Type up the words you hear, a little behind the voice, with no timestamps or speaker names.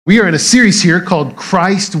We are in a series here called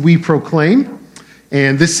Christ We Proclaim,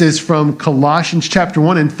 and this is from Colossians chapter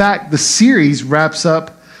 1. In fact, the series wraps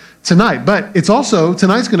up tonight, but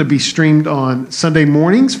tonight's going to be streamed on Sunday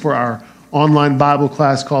mornings for our online Bible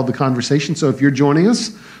class called The Conversation. So if you're joining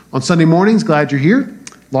us on Sunday mornings, glad you're here.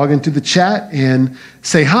 Log into the chat and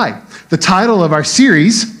say hi. The title of our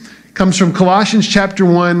series comes from Colossians chapter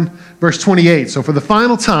 1, verse 28. So for the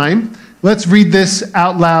final time, let's read this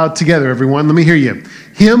out loud together, everyone. Let me hear you.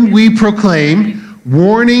 Him we proclaim,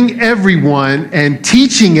 warning everyone and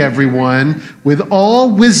teaching everyone with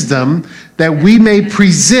all wisdom, that we may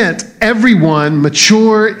present everyone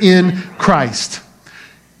mature in Christ.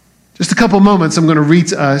 Just a couple moments, I'm going to read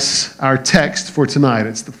to us our text for tonight.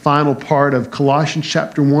 It's the final part of Colossians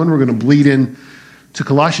chapter 1. We're going to bleed in to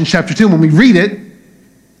Colossians chapter 2. When we read it,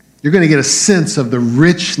 you're going to get a sense of the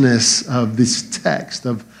richness of this text,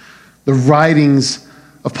 of the writings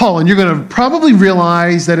of Paul. And you're going to probably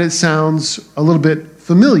realize that it sounds a little bit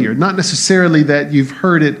familiar. Not necessarily that you've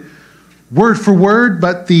heard it word for word,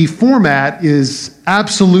 but the format is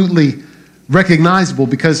absolutely recognizable,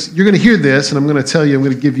 because you're going to hear this, and I'm going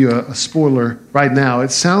to give you a spoiler right now.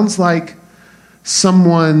 It sounds like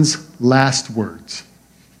someone's last words.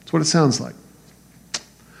 That's what it sounds like.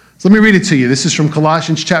 So let me read it to you. This is from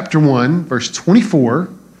Colossians chapter 1, verse 24,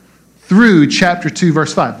 through chapter 2,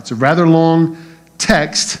 verse 5. It's a rather long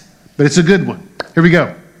text, but it's a good one. Here we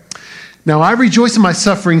go. Now I rejoice in my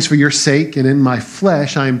sufferings for your sake, and in my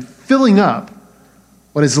flesh I am filling up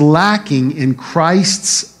what is lacking in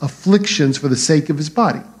Christ's afflictions for the sake of his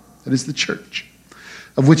body, that is the church,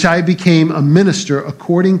 of which I became a minister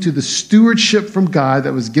according to the stewardship from God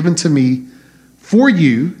that was given to me for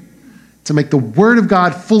you, to make the word of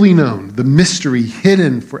God fully known, the mystery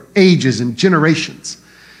hidden for ages and generations,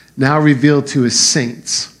 now revealed to his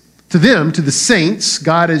saints. To them, to the saints,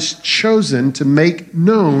 God has chosen to make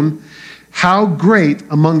known how great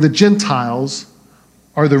among the Gentiles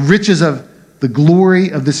are the riches of the glory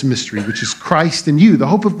of this mystery, which is Christ in you, the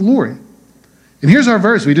hope of glory. And here's our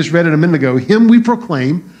verse. We just read it a minute ago. Him we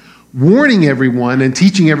proclaim, warning everyone and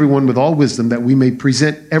teaching everyone with all wisdom, that we may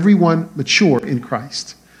present everyone mature in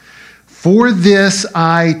Christ. For this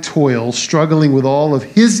I toil, struggling with all of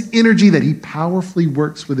his energy that he powerfully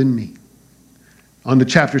works within me. On to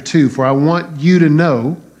chapter 2. For I want you to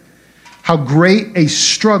know how great a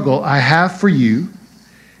struggle I have for you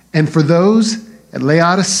and for those at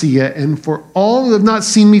Laodicea, and for all who have not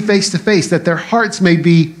seen me face to face, that their hearts may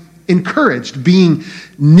be encouraged, being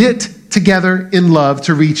knit together in love,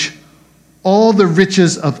 to reach all the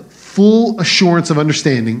riches of full assurance of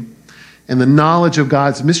understanding and the knowledge of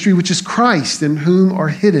God's mystery, which is Christ, in whom are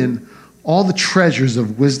hidden all the treasures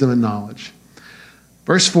of wisdom and knowledge.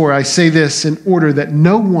 Verse 4, I say this in order that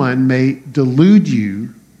no one may delude you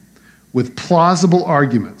with plausible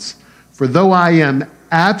arguments. For though I am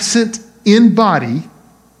absent in body,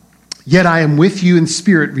 yet I am with you in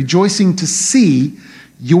spirit, rejoicing to see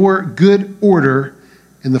your good order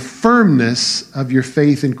and the firmness of your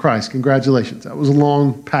faith in Christ. Congratulations. That was a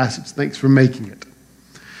long passage. Thanks for making it.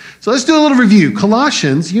 So let's do a little review.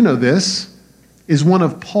 Colossians, you know this, is one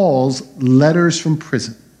of Paul's letters from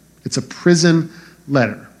prison. It's a prison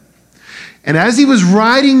letter. And as he was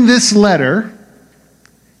writing this letter,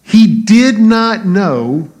 he did not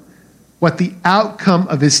know what the outcome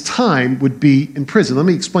of his time would be in prison. Let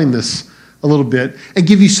me explain this a little bit and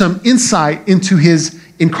give you some insight into his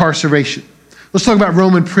incarceration. Let's talk about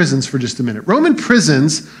Roman prisons for just a minute. Roman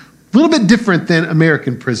prisons, a little bit different than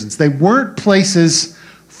American prisons. They weren't places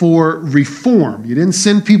for reform. You didn't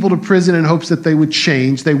send people to prison in hopes that they would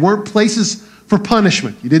change. They weren't places for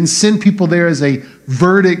punishment. You didn't send people there as a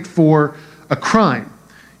verdict for a crime.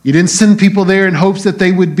 You didn't send people there in hopes that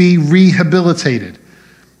they would be rehabilitated.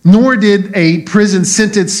 Nor did a prison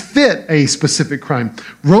sentence fit a specific crime.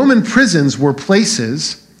 Roman prisons were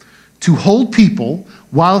places to hold people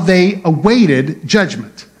while they awaited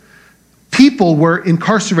judgment. People were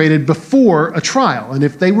incarcerated before a trial, and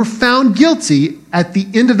if they were found guilty at the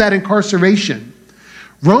end of that incarceration,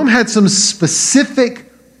 Rome had some specific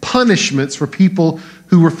punishments for people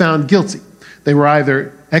who were found guilty. They were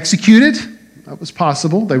either executed, that was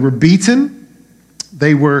possible, they were beaten,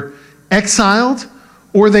 they were exiled,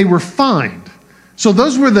 or they were fined. So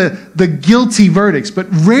those were the guilty verdicts, but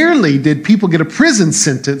rarely did people get a prison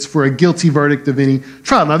sentence for a guilty verdict of any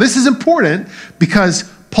trial. Now this is important because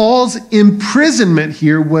Paul's imprisonment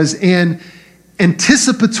here was an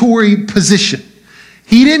anticipatory position.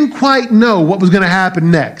 He didn't quite know what was going to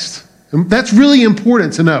happen next. And that's really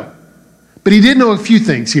important to know. But he did know a few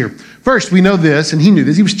things here. First, we know this, and he knew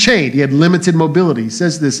this. He was chained. He had limited mobility. He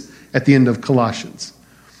says this at the end of Colossians.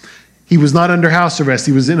 He was not under house arrest.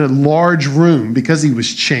 He was in a large room because he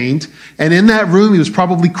was chained. And in that room, he was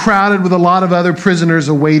probably crowded with a lot of other prisoners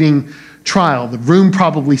awaiting trial. The room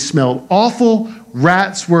probably smelled awful.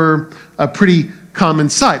 Rats were a pretty common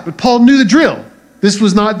sight. But Paul knew the drill. This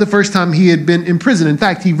was not the first time he had been imprisoned. In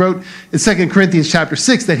fact, he wrote in 2 Corinthians chapter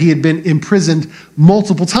 6 that he had been imprisoned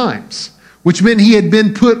multiple times, which meant he had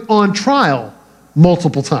been put on trial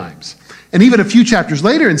multiple times. And even a few chapters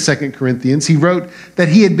later in 2 Corinthians, he wrote that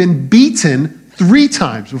he had been beaten 3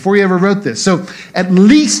 times before he ever wrote this. So at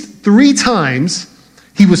least 3 times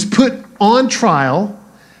he was put on trial,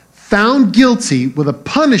 found guilty with a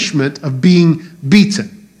punishment of being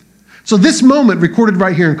beaten. So this moment recorded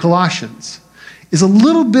right here in Colossians is a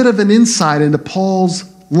little bit of an insight into Paul's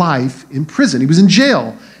life in prison. He was in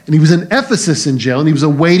jail, and he was in Ephesus in jail, and he was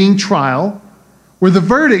awaiting trial, where the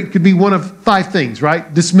verdict could be one of 5 things,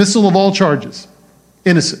 right? Dismissal of all charges,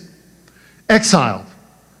 innocent, exiled,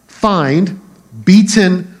 fined,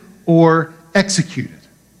 beaten, or executed.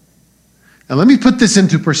 Now let me put this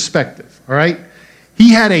into perspective, all right?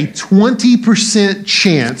 He had a 20%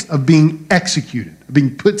 chance of being executed, of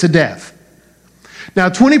being put to death. Now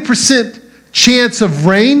 20% chance of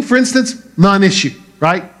rain, for instance, non-issue,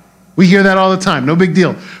 right? We hear that all the time, no big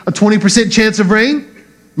deal. A 20% chance of rain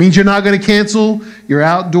means you're not going to cancel your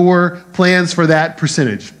outdoor plans for that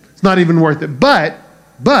percentage. It's not even worth it. But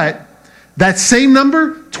that same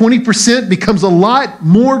number, 20%, becomes a lot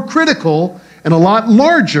more critical and a lot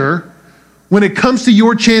larger when it comes to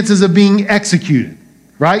your chances of being executed,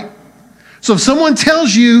 right? So if someone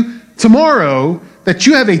tells you tomorrow that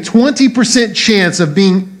you have a 20% chance of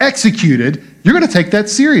being executed, you're going to take that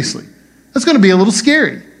seriously. That's going to be a little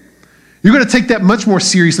scary. You're going to take that much more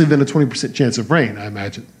seriously than a 20% chance of rain, I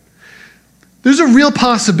imagine. There's a real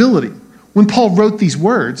possibility when Paul wrote these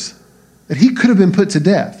words that he could have been put to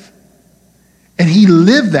death. And he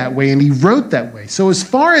lived that way and he wrote that way. So as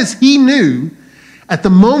far as he knew, at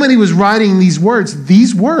the moment he was writing these words,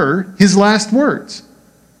 these were his last words.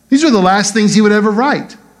 These were the last things he would ever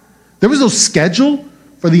write. There was no schedule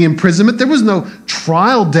for the imprisonment. There was no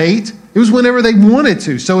trial date. It was whenever they wanted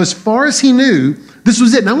to. So as far as he knew, this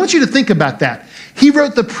was it. And I want you to think about that. He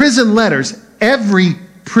wrote the prison letters, every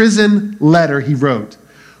prison letter he wrote,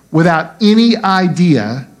 without any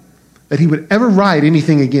idea that he would ever write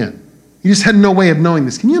anything again. He just had no way of knowing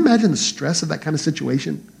this. Can you imagine the stress of that kind of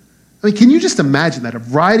situation? I mean, can you just imagine that,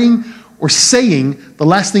 of writing or saying the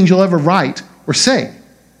last things you'll ever write or say?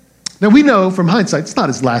 Now, we know from hindsight, it's not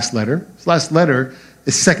his last letter. His last letter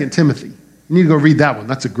is 2 Timothy. You need to go read that one.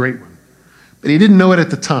 That's a great one. But he didn't know it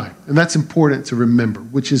at the time, and that's important to remember,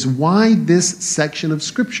 which is why this section of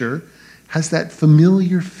Scripture has that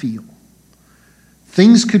familiar feel.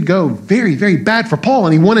 Things could go very, very bad for Paul,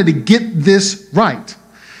 and he wanted to get this right.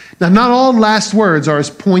 Now, not all last words are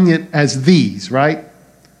as poignant as these, right?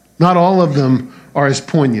 Not all of them are as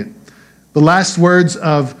poignant. The last words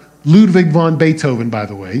of Ludwig von Beethoven, by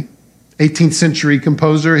the way, 18th century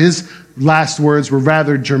composer, his last words were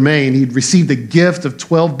rather germane. He'd received a gift of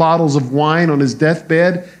 12 bottles of wine on his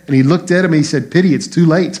deathbed, and he looked at him and he said, "Pity, it's too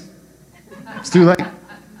late. It's too late."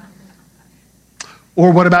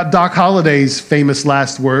 Or what about Doc Holliday's famous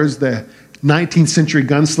last words? The 19th century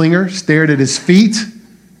gunslinger stared at his feet.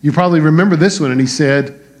 You probably remember this one, and he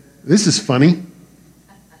said, "This is funny.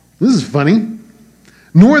 This is funny."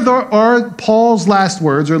 Nor are Paul's last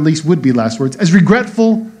words, or at least would be last words, as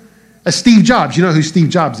regretful as Steve Jobs. You know who Steve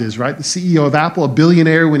Jobs is, right? The CEO of Apple, a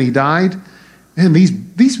billionaire when he died. And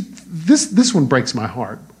this one breaks my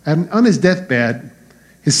heart. And on his deathbed,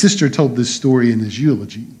 his sister told this story in his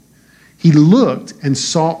eulogy. He looked and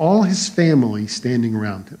saw all his family standing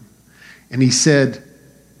around him. And he said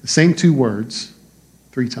the same 2 words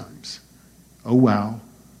 3 times. "Oh, wow.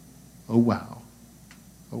 Oh, wow.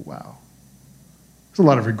 Oh, wow." There's a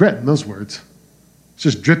lot of regret in those words. It's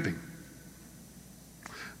just dripping.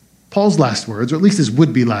 Paul's last words, or at least his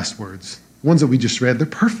would-be last words, the ones that we just read, they're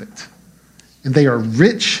perfect. And they are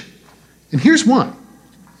rich. And here's why.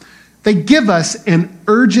 They give us an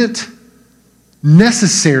urgent,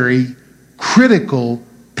 necessary, critical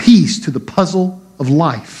piece to the puzzle of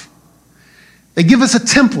life. They give us a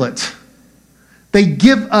template. They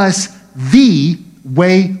give us the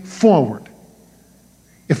way forward.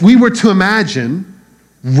 If we were to imagine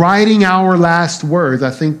writing our last words,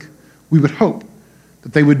 I think we would hope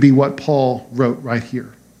that they would be what Paul wrote right here.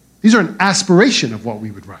 These are an aspiration of what we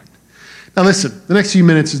would write. Now listen, the next few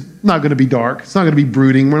minutes is not going to be dark. It's not going to be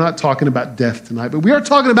brooding. We're not talking about death tonight, but we are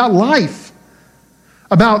talking about life.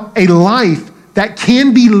 About a life that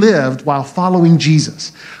can be lived while following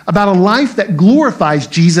Jesus. About a life that glorifies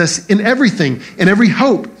Jesus in everything, in every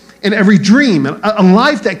hope, and every dream, a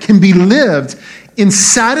life that can be lived in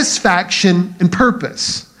satisfaction and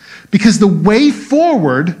purpose. Because the way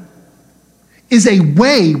forward is a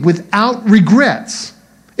way without regrets.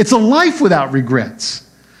 It's a life without regrets.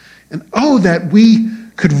 And oh, that we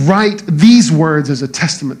could write these words as a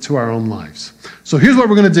testament to our own lives. So here's what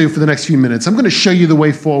we're going to do for the next few minutes. I'm going to show you the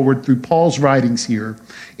way forward through Paul's writings here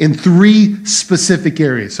in 3 specific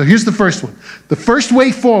areas. So here's the first one. The first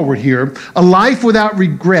way forward here, a life without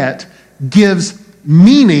regret gives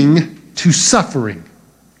meaning to suffering.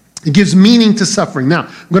 It gives meaning to suffering. Now,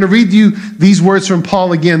 I'm going to read you these words from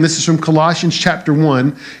Paul again. This is from Colossians chapter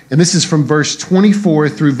 1, and this is from verse 24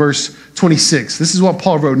 through verse 26. This is what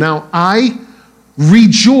Paul wrote. Now, I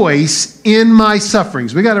rejoice in my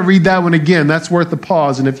sufferings. We got to read that one again. That's worth a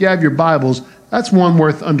pause. And if you have your Bibles, that's one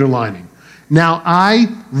worth underlining. Now,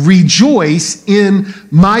 I rejoice in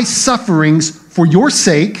my sufferings for your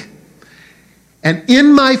sake, and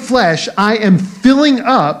in my flesh I am filling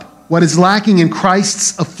up what is lacking in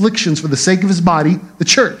Christ's afflictions for the sake of his body, the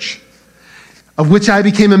church, of which I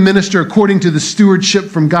became a minister according to the stewardship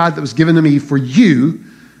from God that was given to me for you,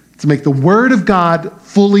 to make the word of God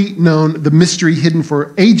fully known, the mystery hidden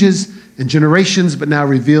for ages and generations, but now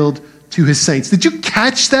revealed to his saints. Did you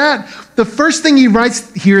catch that? The first thing he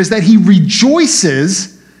writes here is that he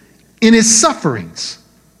rejoices in his sufferings,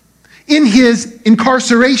 in his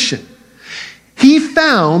incarceration. He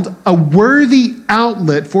found a worthy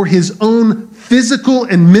outlet for his own physical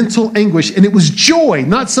and mental anguish, and it was joy,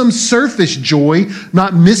 not some surface joy,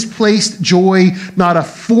 not misplaced joy, not a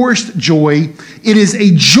forced joy. It is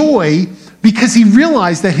a joy because he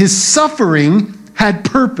realized that his suffering had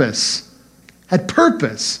purpose.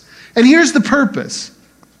 And here's the purpose.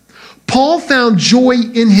 Paul found joy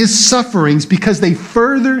in his sufferings because they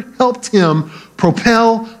further helped him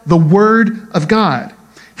propel the word of God.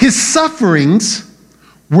 His sufferings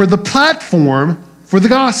were the platform for the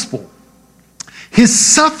gospel. His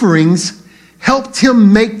sufferings helped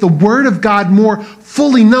him make the word of God more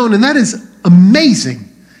fully known, and that is amazing.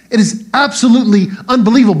 It is absolutely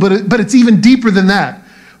unbelievable, but it's even deeper than that.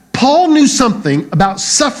 Paul knew something about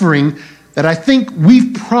suffering that I think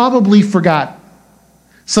we've probably forgotten.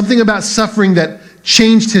 Something about suffering that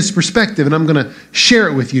changed his perspective, and I'm going to share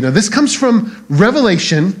it with you. Now, this comes from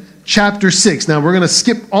Revelation chapter 6. Now, we're going to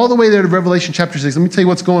skip all the way there to Revelation chapter 6. Let me tell you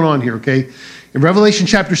what's going on here, okay? In Revelation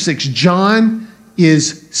chapter 6, John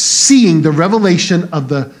is seeing the revelation of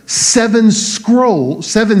the 7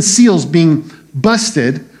 seals being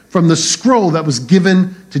busted from the scroll that was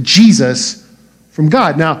given to Jesus from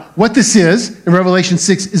God. Now, what this is, in Revelation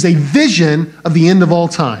 6, is a vision of the end of all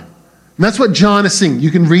time. And that's what John is seeing.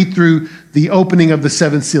 You can read through the opening of the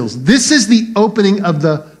 7 seals. This is the opening of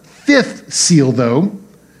the 5th seal, though.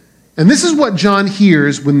 And this is what John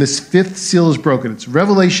hears when this 5th seal is broken. It's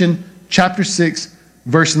Revelation chapter 6,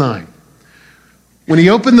 verse 9. When he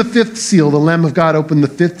opened the 5th seal, the Lamb of God opened the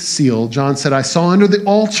 5th seal, John said, I saw under the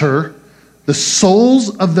altar the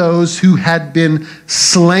souls of those who had been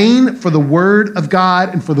slain for the word of God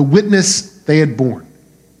and for the witness they had borne.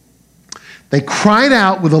 They cried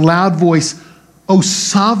out with a loud voice, O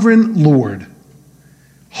sovereign Lord,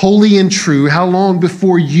 holy and true, how long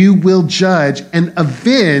before you will judge and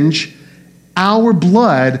avenge our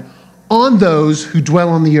blood on those who dwell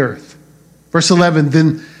on the earth? Verse 11,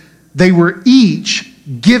 then they were each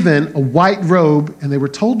given a white robe and they were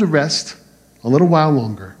told to rest a little while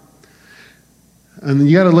longer. And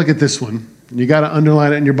you got to look at this one, and you got to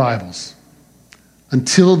underline it in your Bibles.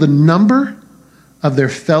 Until the number of their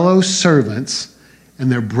fellow servants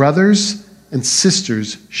and their brothers and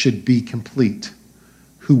sisters should be complete,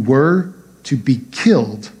 who were to be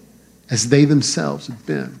killed as they themselves had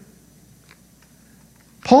been.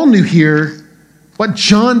 Paul knew here what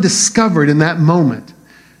John discovered in that moment.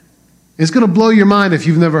 It's going to blow your mind if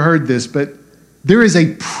you've never heard this, but there is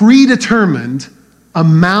a predetermined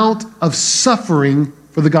amount of suffering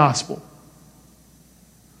for the gospel.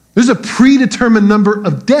 There's a predetermined number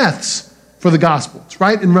of deaths for the gospel. It's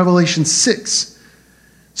right in Revelation 6.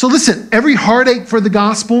 So listen, every heartache for the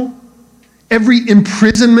gospel, every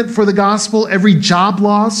imprisonment for the gospel, every job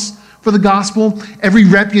loss for the gospel, every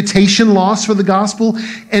reputation loss for the gospel,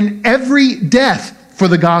 and every death for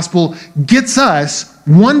the gospel gets us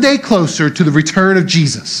one day closer to the return of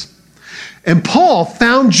Jesus. And Paul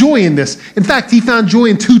found joy in this. In fact, he found joy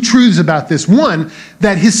in 2 truths about this. One,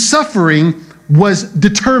 that his suffering was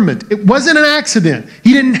determined. It wasn't an accident.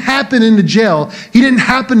 He didn't happen in the jail. He didn't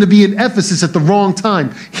happen to be in Ephesus at the wrong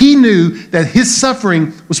time. He knew that his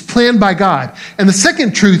suffering was planned by God. And the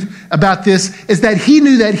second truth about this is that he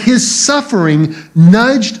knew that his suffering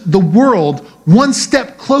nudged the world one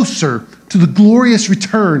step closer to the glorious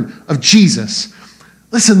return of Jesus.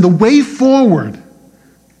 Listen, the way forward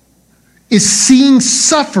is seeing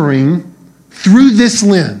suffering through this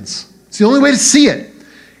lens. It's the only way to see it.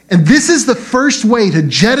 And this is the first way to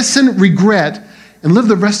jettison regret and live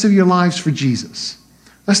the rest of your lives for Jesus.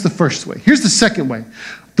 That's the first way. Here's the second way.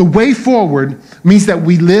 The way forward means that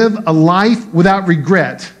we live a life without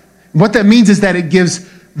regret. What that means is that it gives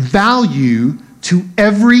value to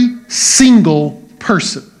every single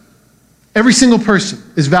person. Every single person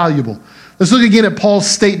is valuable. Let's look again at Paul's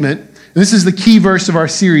statement. And this is the key verse of our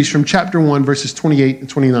series from chapter 1, verses 28 and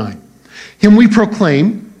 29. Him we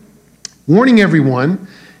proclaim, warning everyone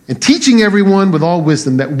and teaching everyone with all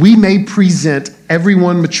wisdom, that we may present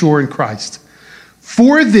everyone mature in Christ.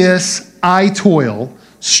 For this I toil,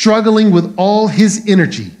 struggling with all his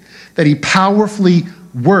energy that he powerfully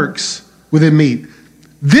works within me.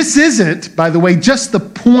 This isn't, by the way, just the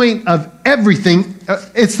point of everything.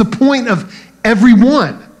 It's the point of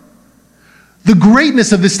everyone. The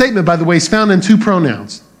greatness of this statement, by the way, is found in two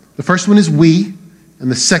pronouns. The first one is we,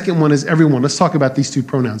 and the second one is everyone. Let's talk about these two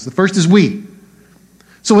pronouns. The first is we.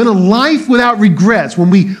 So in a life without regrets,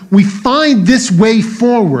 when we find this way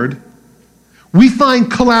forward, we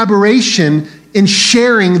find collaboration in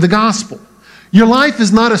sharing the gospel. Your life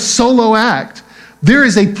is not a solo act. There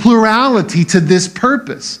is a plurality to this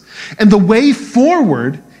purpose. And the way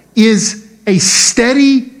forward is a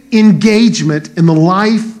steady engagement in the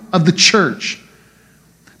life of the church.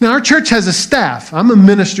 Now, our church has a staff. I'm a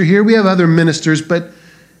minister here. We have other ministers, but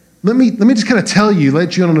let me just kind of tell you,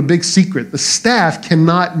 let you in on a big secret. The staff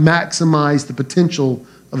cannot maximize the potential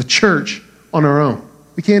of a church on our own.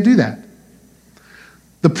 We can't do that.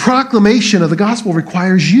 The proclamation of the gospel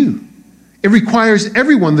requires you. It requires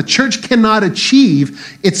everyone. The church cannot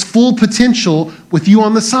achieve its full potential with you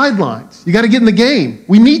on the sidelines. You got to get in the game.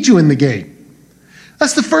 We need you in the game.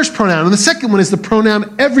 That's the first pronoun. And the second one is the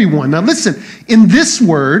pronoun everyone. Now listen, in this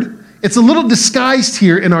word, it's a little disguised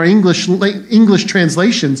here in our English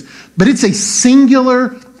translations, but it's a singular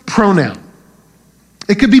pronoun.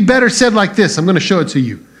 It could be better said like this. I'm going to show it to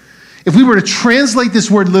you. If we were to translate this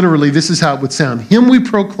word literally, this is how it would sound. Him we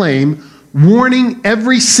proclaim, warning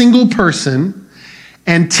every single person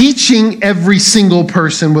and teaching every single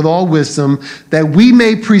person with all wisdom, that we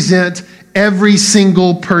may present every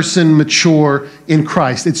single person mature in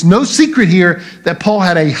Christ. It's no secret here that Paul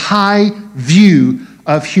had a high view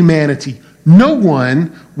of humanity. No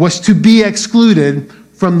one was to be excluded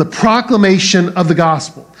from the proclamation of the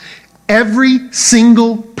gospel. Every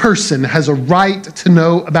single person has a right to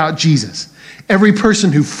know about Jesus. Every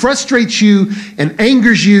person who frustrates you and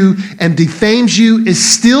angers you and defames you is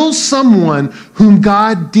still someone whom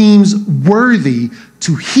God deems worthy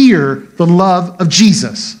to hear the love of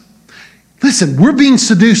Jesus. Listen, we're being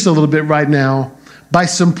seduced a little bit right now by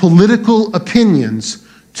some political opinions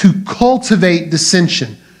to cultivate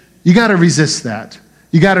dissension. You got to resist that.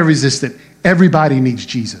 You got to resist it. Everybody needs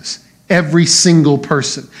Jesus. Every single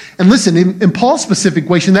person. And listen, in Paul's specific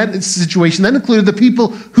situation, that included the people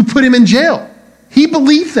who put him in jail. He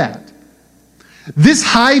believed that. This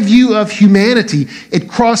high view of humanity, it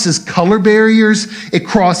crosses color barriers, it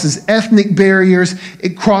crosses ethnic barriers,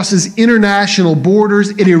 it crosses international borders,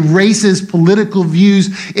 it erases political views,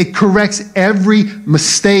 it corrects every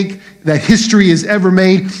mistake that history has ever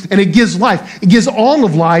made, and it gives life. It gives all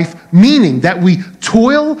of life meaning, that we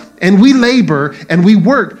toil and we labor and we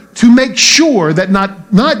work to make sure that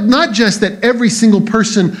not just that every single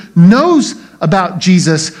person knows about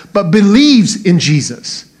Jesus, but believes in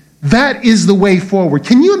Jesus. That is the way forward.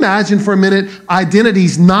 Can you imagine for a minute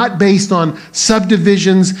identities not based on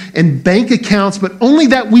subdivisions and bank accounts, but only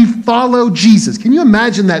that we follow Jesus? Can you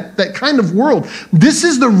imagine that kind of world? This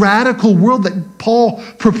is the radical world that Paul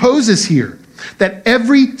proposes here, that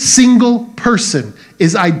every single person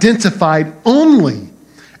is identified only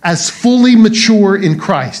as fully mature in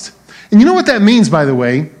Christ. And you know what that means, by the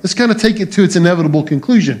way? Let's kind of take it to its inevitable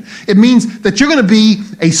conclusion. It means that you're going to be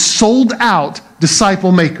a sold-out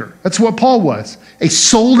disciple maker. That's what Paul was, a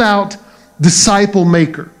sold-out disciple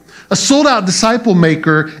maker. A sold-out disciple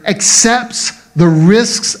maker accepts the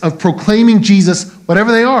risks of proclaiming Jesus,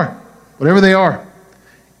 whatever they are.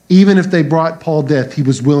 Even if they brought Paul death, he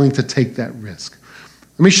was willing to take that risk.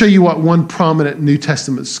 Let me show you what one prominent New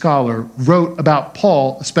Testament scholar wrote about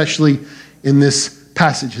Paul, especially in this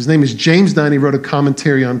passage. His name is James Dunn. He wrote a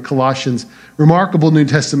commentary on Colossians. Remarkable New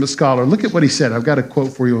Testament scholar. Look at what he said. I've got a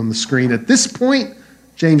quote for you on the screen. At this point,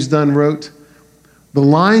 James Dunn wrote, the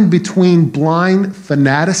line between blind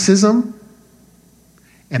fanaticism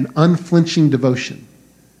and unflinching devotion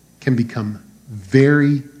can become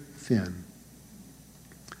very thin.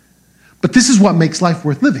 But this is what makes life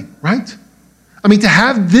worth living, right? I mean, to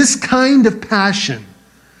have this kind of passion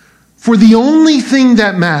for the only thing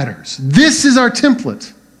that matters. This is our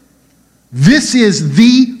template. This is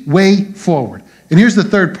the way forward. And here's the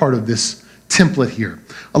third part of this template here.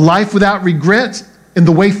 A life without regret in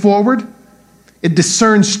the way forward, it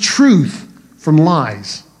discerns truth from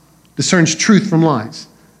lies. Discerns truth from lies.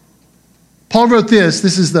 Paul wrote this.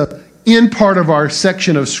 This is the end part of our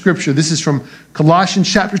section of Scripture. This is from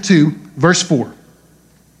Colossians chapter 2, verse 4.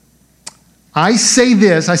 I say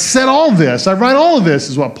this, I said all this, I write all of this,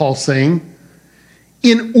 is what Paul's saying,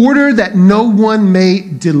 in order that no one may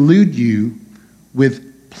delude you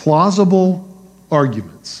with plausible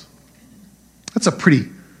arguments. That's a pretty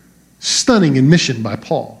stunning admission by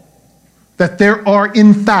Paul, that there are,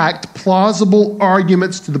 in fact, plausible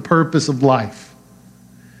arguments to the purpose of life.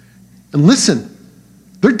 And listen,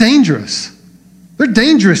 they're dangerous. They're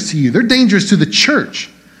dangerous to you. They're dangerous to the church.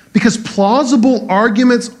 Because plausible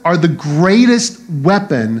arguments are the greatest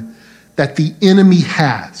weapon that the enemy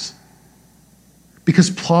has. Because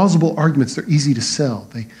plausible arguments, they're easy to sell.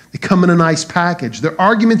 They come in a nice package. They're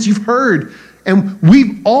arguments you've heard, and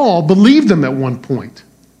we've all believed them at one point.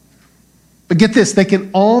 But get this, they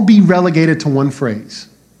can all be relegated to one phrase.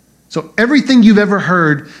 So everything you've ever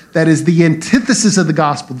heard that is the antithesis of the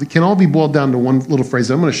gospel, that can all be boiled down to one little phrase.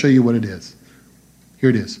 I'm going to show you what it is. Here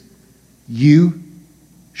it is. You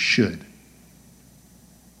should.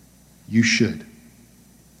 You should.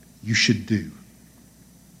 You should do.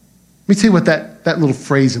 Let me tell you what that little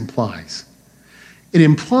phrase implies. It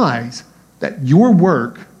implies that your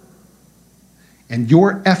work and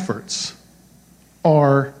your efforts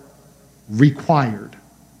are required.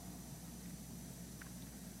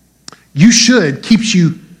 You should keeps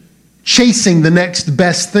you chasing the next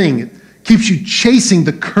best thing. It keeps you chasing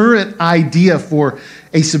the current idea for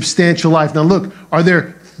a substantial life. Now look, are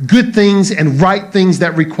there good things and right things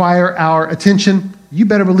that require our attention? You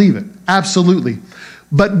better believe it. Absolutely.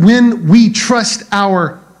 But when we trust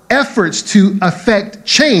our efforts to affect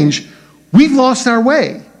change, we've lost our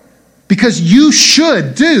way. Because you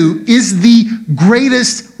should do is the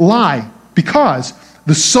greatest lie. Because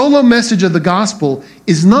the solo message of the gospel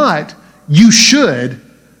is not you should,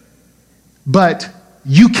 but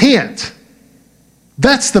you can't.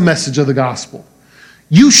 That's the message of the gospel.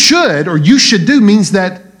 You should, or you should do, means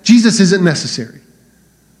that Jesus isn't necessary.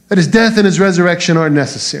 That his death and his resurrection aren't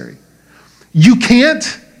necessary. You can't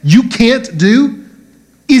do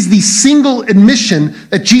is the single admission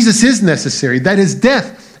that Jesus is necessary, that his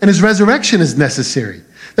death and his resurrection is necessary,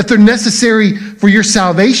 that they're necessary for your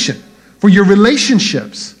salvation, for your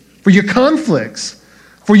relationships, for your conflicts,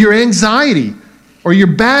 for your anxiety, or your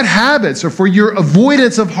bad habits, or for your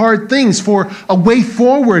avoidance of hard things, for a way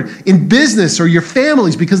forward in business or your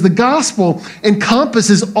families, because the gospel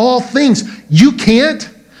encompasses all things. You can't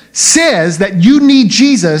says that you need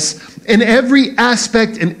Jesus in every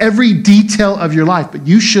aspect and every detail of your life, but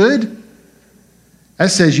you should.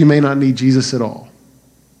 That says you may not need Jesus at all,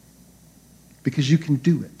 because you can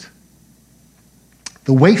do it.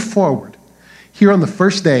 The way forward here on the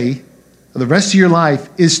first day of the rest of your life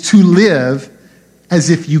is to live as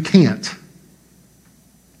if you can't,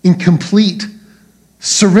 in complete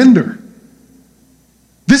surrender.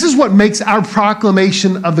 This is what makes our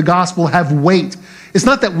proclamation of the gospel have weight. It's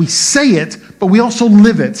not that we say it, but we also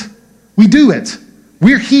live it. We do it.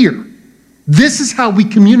 We're here. This is how we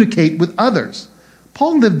communicate with others.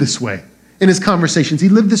 Paul lived this way in his conversations. He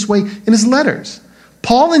lived this way in his letters.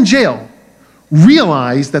 Paul in jail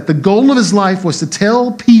realized that the goal of his life was to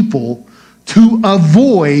tell people to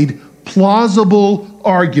avoid plausible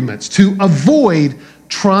arguments, to avoid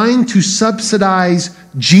trying to subsidize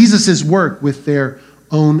Jesus' work with their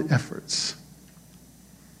own efforts.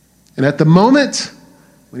 And at the moment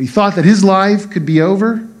when he thought that his life could be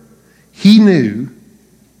over, he knew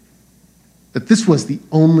that this was the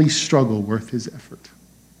only struggle worth his effort.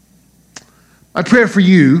 My prayer for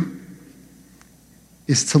you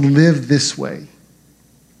is to live this way,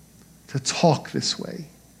 to talk this way,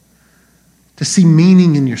 to see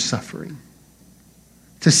meaning in your suffering,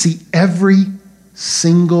 to see every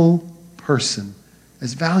single person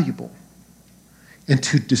as valuable, and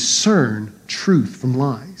to discern truth from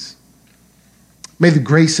lies. May the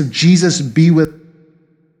grace of Jesus be with